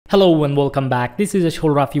Hello and welcome back. This is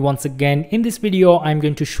Ashul Rafi once again. In this video, I'm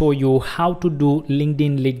going to show you how to do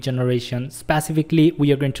LinkedIn lead generation. Specifically,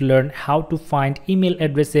 we are going to learn how to find email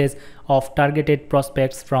addresses of targeted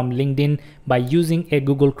prospects from LinkedIn by using a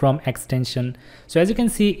Google Chrome extension. So as you can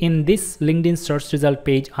see in this LinkedIn search result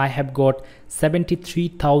page, I have got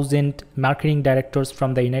 73,000 marketing directors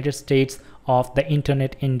from the United States of the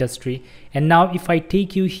internet industry. And now if I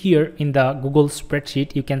take you here in the Google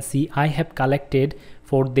spreadsheet, you can see I have collected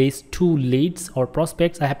for these two leads or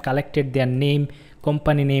prospects, I have collected their name,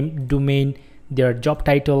 company name, domain, their job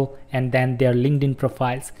title, and then their LinkedIn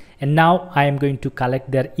profiles. And now I am going to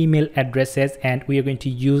collect their email addresses, and we are going to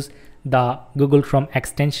use the Google Chrome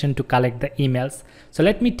extension to collect the emails. So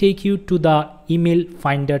let me take you to the email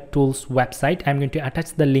finder tools website. I'm going to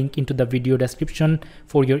attach the link into the video description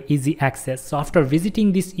for your easy access. So after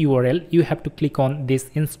visiting this URL, you have to click on this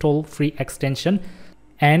install free extension,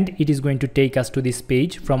 and it is going to take us to this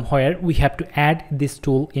page from where we have to add this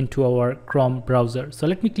tool into our Chrome browser. So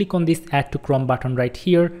let me click on this add to Chrome button right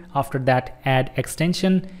here. After that, add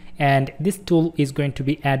extension, and this tool is going to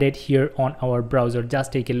be added here on our browser.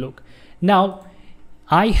 Just take a look. Now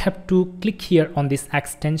I have to click here on this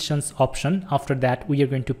extensions option. After that, we are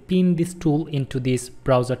going to pin this tool into this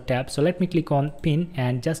browser tab. So let me click on pin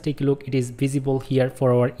and just take a look. It is visible here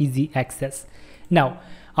for our easy access. Now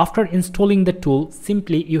after installing the tool,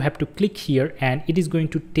 simply you have to click here and it is going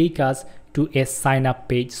to take us to a sign up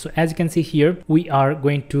page. So as you can see here, we are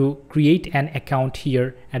going to create an account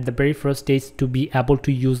here at the very first stage to be able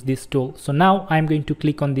to use this tool. So now I'm going to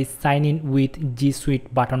click on this sign in with G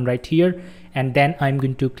Suite button right here, and then I'm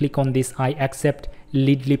going to click on this I accept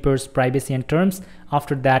LeadLeaper's privacy and terms.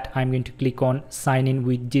 After that, I'm going to click on sign in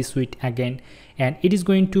with G Suite again, and it is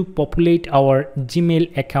going to populate our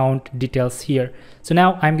Gmail account details here. So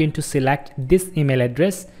now I'm going to select this email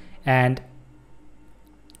address, and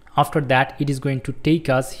after that it is going to take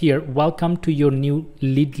us here, welcome to your new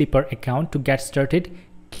LeadLeaper account. To get started,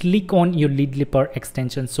 click on your LeadLeaper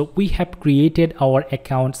extension. So we have created our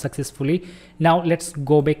account successfully. Now let's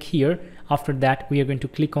go back here. After that, we are going to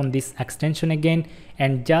click on this extension again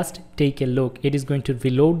and just take a look. It is going to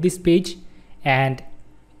reload this page, and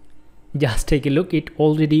just take a look. It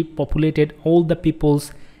already populated all the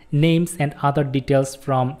people's names and other details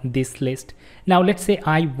from this list. Now let's say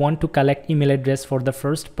I want to collect email address for the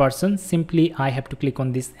first person. Simply I have to click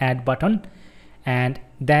on this add button, and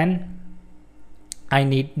then I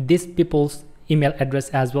need this people's email address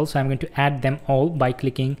as well. So I'm going to add them all by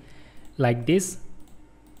clicking like this.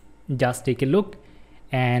 Just take a look,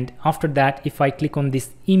 and after that, if I click on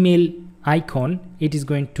this email icon, it is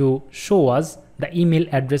going to show us the email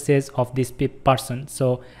addresses of this person.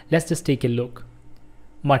 So let's just take a look.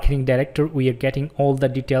 Marketing director, we are getting all the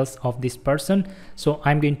details of this person. So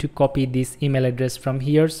I'm going to copy this email address from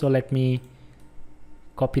here. So let me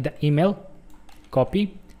copy the email,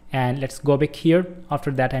 copy, and let's go back here.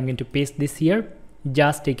 After that, I'm going to paste this here.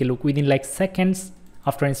 Just take a look. Within like seconds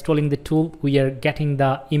after installing the tool, we are getting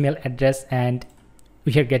the email address and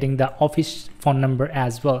we are getting the office phone number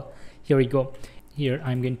as well. Here we go. Here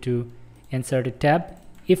I'm going to insert a tab.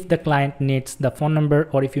 If the client needs the phone number,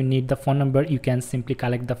 or if you need the phone number, you can simply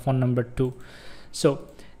collect the phone number too. So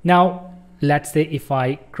now let's say if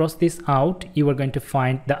I cross this out, you are going to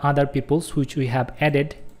find the other peoples which we have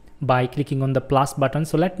added by clicking on the plus button.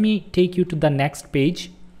 So let me take you to the next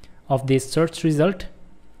page of this search result,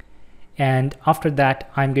 and after that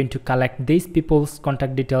I'm going to collect these people's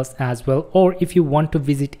contact details as well. Or if you want to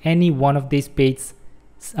visit any one of these pages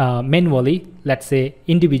manually, let's say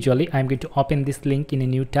individually, I'm going to open this link in a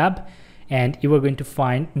new tab, and you are going to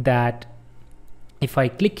find that if I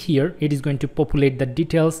click here, it is going to populate the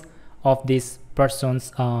details of this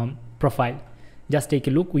person's profile. Just take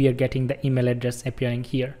a look. We are getting the email address appearing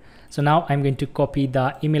here. So now I'm going to copy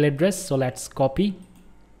the email address. So let's copy,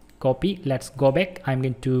 let's go back. I'm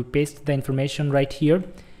going to paste the information right here,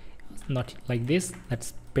 not like this.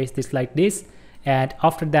 Let's paste this like this. And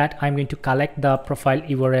after that, I'm going to collect the profile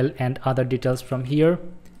URL and other details from here.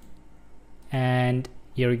 And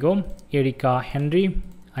here we go, Erica Henry.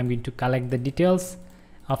 I'm going to collect the details.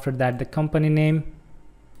 After that, the company name,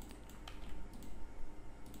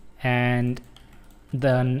 and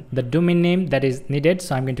then the domain name that is needed.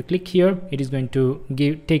 So I'm going to click here. It is going to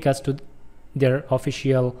take us to their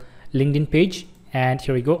official LinkedIn page. And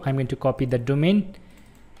here we go. I'm going to copy the domain.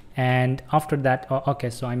 And after that, okay,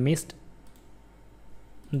 so I missed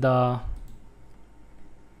here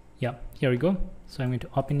we go. So I'm going to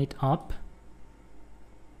open it up,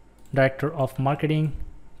 director of marketing,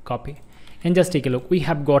 copy, and just take a look. We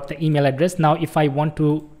have got the email address. Now if I want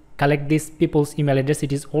to collect these people's email address.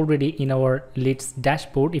 It is already in our leads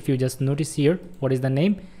dashboard. If you just notice here, what is the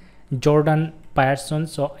name? Jordan Pearson.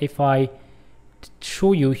 So if I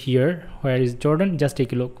show you here, where is Jordan? Just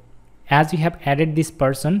take a look. As we have added this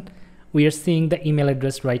person, we are seeing the email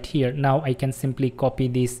address right here. Now I can simply copy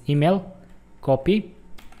this email, copy,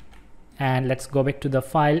 and let's go back to the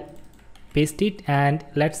file, paste it, and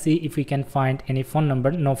let's see if we can find any phone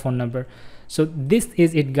number. No phone number. So this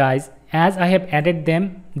is it, guys. As I have added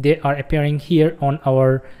them, they are appearing here on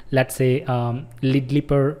our, let's say,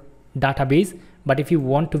 LeadLeaper database. But if you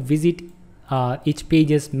want to visit each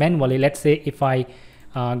pages manually, let's say if I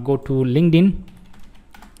go to LinkedIn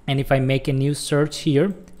and if I make a new search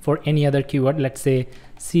here for any other keyword, let's say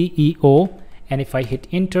CEO, and if I hit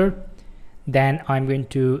enter, then I'm going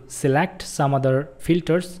to select some other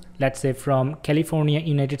filters. Let's say from California,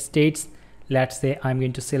 United States. Let's say I'm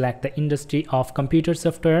going to select the industry of computer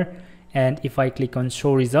software, and if I click on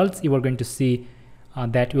show results, you are going to see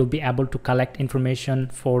that we'll be able to collect information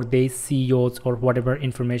for these CEOs or whatever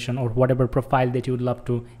information or whatever profile that you would love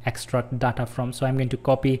to extract data from. So I'm going to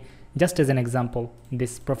copy, just as an example,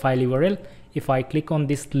 this profile URL. If I click on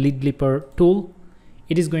this LeadLeaper tool,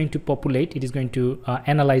 it is going to populate, it is going to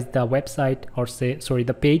analyze the website, or say, sorry,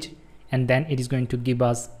 the page, and then it is going to give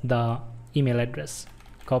us the email address.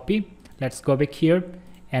 Copy. Let's go back here,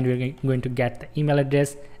 and we're going to get the email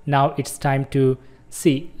address. Now it's time to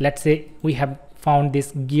see. Let's say we have found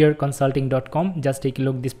this gearconsulting.com. Just take a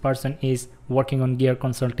look. This person is working on Gear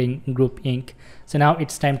Consulting Group Inc. So now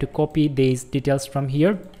it's time to copy these details from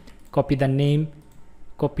here. Copy the name,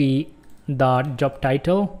 copy the job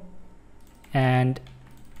title, and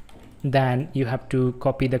then you have to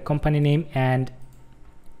copy the company name and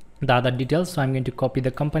the other details. So I'm going to copy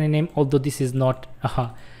the company name, although this is not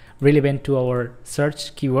relevant to our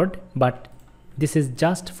search keyword, but this is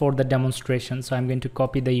just for the demonstration. So I'm going to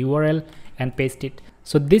copy the URL and paste it.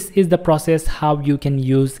 So this is the process how you can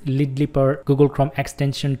use LeadLeaper Google Chrome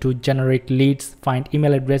extension to generate leads, find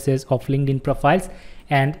email addresses of LinkedIn profiles.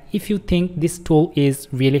 And if you think this tool is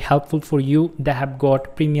really helpful for you, they have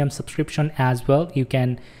got premium subscription as well. You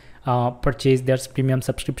can purchase their premium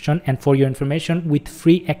subscription, and for your information, with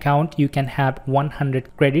free account you can have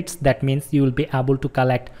 100 credits. That means you will be able to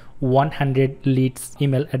collect 100 leads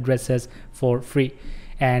email addresses for free,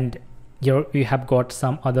 and you have got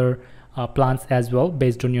some other plans as well.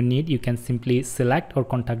 Based on your need, you can simply select or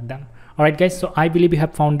contact them. Alright guys, so I believe you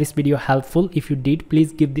have found this video helpful. If you did,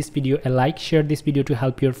 please give this video a like, share this video to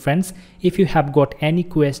help your friends. If you have got any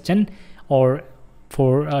question or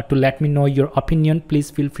to let me know your opinion,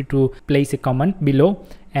 please feel free to place a comment below,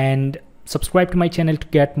 and subscribe to my channel to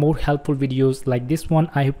get more helpful videos like this one.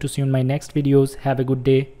 I hope to see you in my next videos. Have a good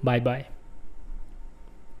day. Bye bye.